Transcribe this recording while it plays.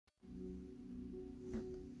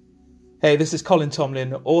Hey, this is Colin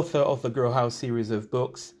Tomlin, author of the Grow House series of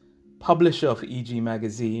books, publisher of EG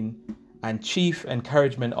Magazine, and Chief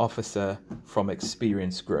Encouragement Officer from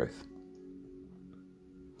Experience Growth.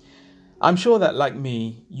 I'm sure that, like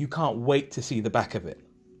me, you can't wait to see the back of it.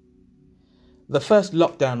 The first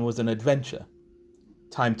lockdown was an adventure.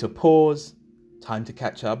 Time to pause, time to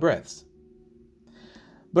catch our breaths.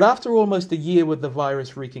 But after almost a year with the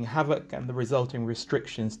virus wreaking havoc and the resulting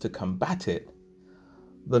restrictions to combat it,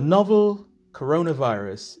 the novel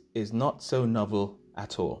coronavirus is not so novel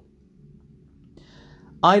at all.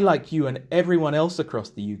 I, like you and everyone else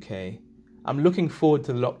across the UK, am looking forward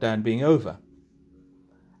to the lockdown being over.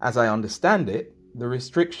 As I understand it, the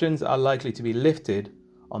restrictions are likely to be lifted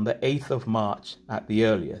on the 8th of March at the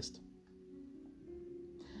earliest.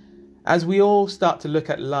 As we all start to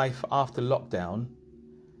look at life after lockdown,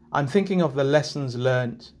 I'm thinking of the lessons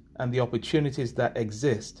learnt and the opportunities that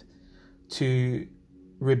exist to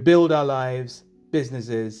rebuild our lives,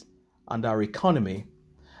 businesses, and our economy,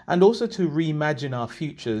 and also to reimagine our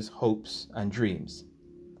futures, hopes, and dreams.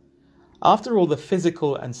 After all the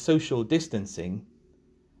physical and social distancing,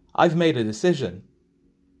 I've made a decision.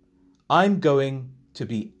 I'm going to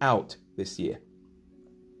be out this year.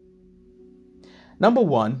 Number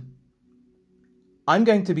one, I'm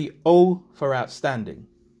going to be O for outstanding.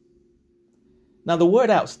 Now, the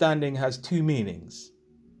word outstanding has two meanings.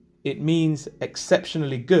 It means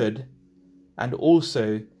exceptionally good and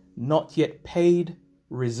also not yet paid,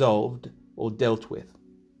 resolved, or dealt with.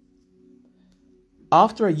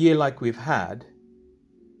 After a year like we've had,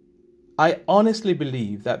 I honestly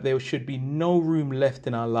believe that there should be no room left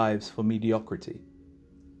in our lives for mediocrity.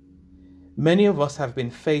 Many of us have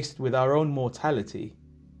been faced with our own mortality,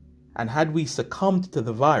 and had we succumbed to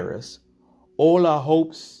the virus, all our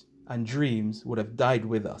hopes and dreams would have died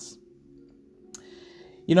with us.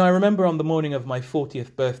 I remember on the morning of my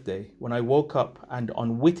 40th birthday when I woke up and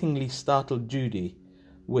unwittingly startled Judy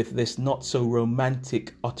with this not so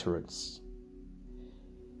romantic utterance.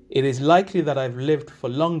 It is likely that I've lived for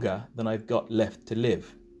longer than I've got left to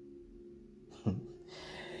live.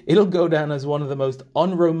 It'll go down as one of the most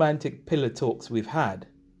unromantic pillow talks we've had,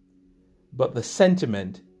 but the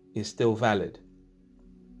sentiment is still valid.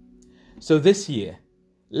 So this year,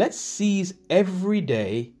 let's seize every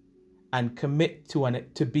day and commit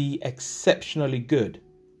to be exceptionally good.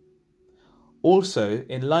 Also,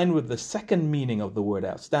 in line with the second meaning of the word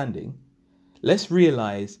outstanding, let's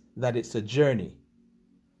realize that it's a journey.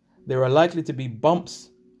 There are likely to be bumps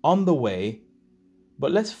on the way,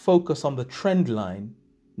 but let's focus on the trend line,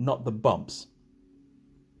 not the bumps.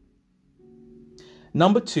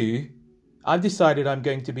 Number two, I've decided I'm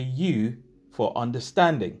going to be U for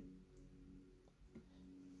understanding.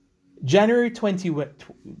 January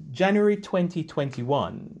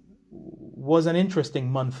 2021 was an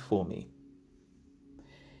interesting month for me.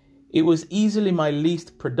 It was easily my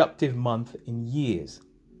least productive month in years.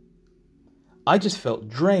 I just felt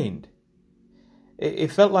drained.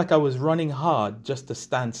 It felt like I was running hard just to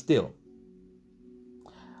stand still.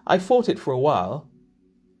 I fought it for a while,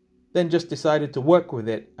 then just decided to work with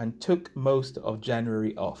it and took most of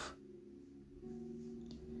January off.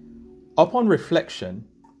 Upon reflection,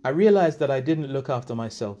 I realized that I didn't look after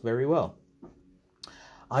myself very well.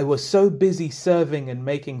 I was so busy serving and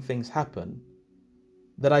making things happen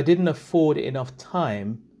that I didn't afford enough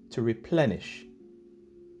time to replenish.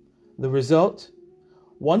 The result,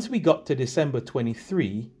 once we got to December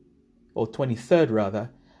 23rd,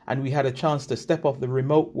 and we had a chance to step off the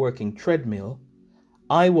remote working treadmill,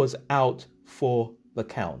 I was out for the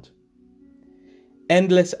count.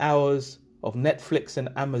 Endless hours of Netflix and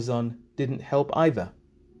Amazon didn't help either.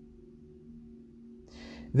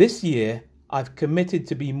 This year, I've committed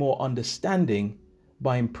to be more understanding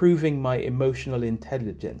by improving my emotional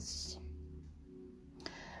intelligence.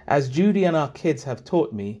 As Judy and our kids have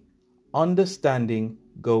taught me, understanding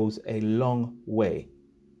goes a long way.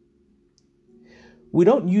 We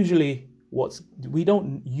don't usually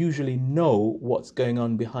know what's going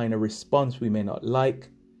on behind a response we may not like,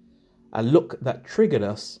 a look that triggered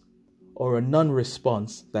us, or a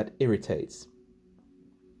non-response that irritates.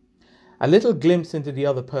 A little glimpse into the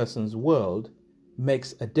other person's world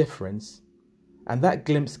makes a difference, and that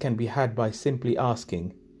glimpse can be had by simply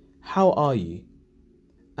asking, "How are you?"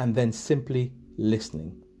 and then simply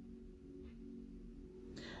listening.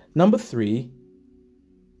 Number three,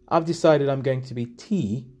 I've decided I'm going to be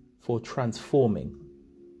T for transforming.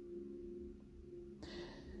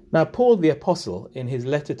 Now, Paul the Apostle, in his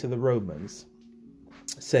letter to the Romans,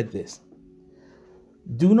 said this: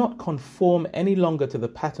 "Do not conform any longer to the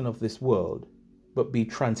pattern of this world, but be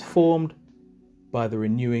transformed by the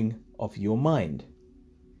renewing of your mind."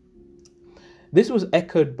 This was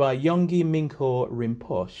echoed by Yongey Mingyur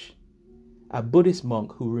Rinpoche, a Buddhist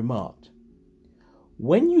monk who remarked,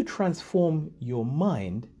 "When you transform your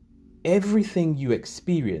mind, everything you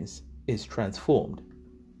experience is transformed."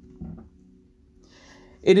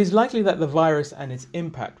 It is likely that the virus and its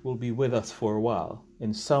impact will be with us for a while,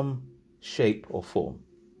 in some shape or form.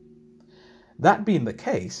 That being the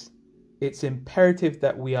case, it's imperative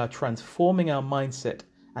that we are transforming our mindset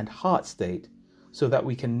and heart state so that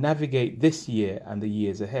we can navigate this year and the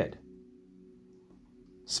years ahead.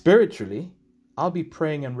 Spiritually, I'll be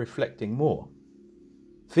praying and reflecting more.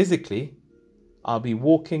 Physically, I'll be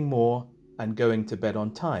walking more and going to bed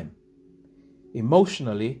on time.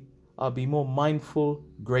 Emotionally, I'll be more mindful,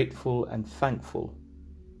 grateful, and thankful.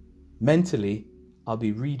 Mentally, I'll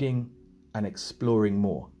be reading and exploring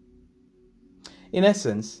more. In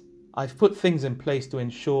essence, I've put things in place to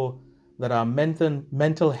ensure that our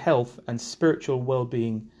mental health and spiritual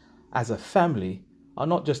well-being as a family are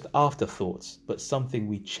not just afterthoughts, but something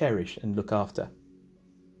we cherish and look after.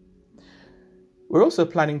 We're also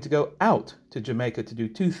planning to go out to Jamaica to do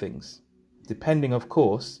two things, depending, of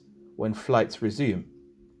course, when flights resume.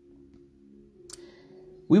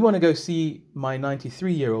 We want to go see my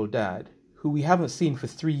 93-year-old dad, who we haven't seen for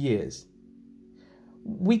 3 years.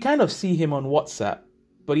 We kind of see him on WhatsApp,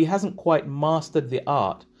 but he hasn't quite mastered the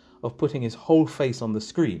art of putting his whole face on the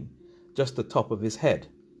screen, just the top of his head.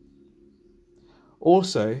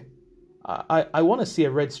 Also, I want to see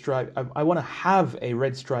a red stripe. I want to have a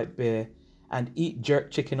red stripe beer and eat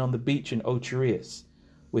jerk chicken on the beach in Ocherius,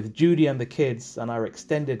 with Judy and the kids and our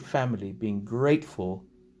extended family being grateful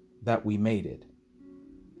that we made it.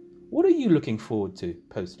 What are you looking forward to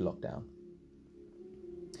post-lockdown?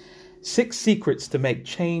 6 Secrets to Make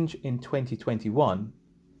Change in 2021,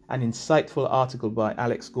 an insightful article by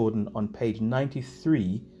Alex Gordon on page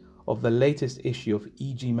 93 of the latest issue of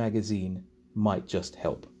EG Magazine might just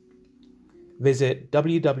help. Visit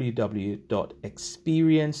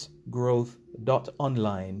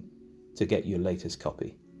www.experiencegrowth.online to get your latest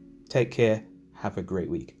copy. Take care. Have a great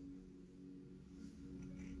week.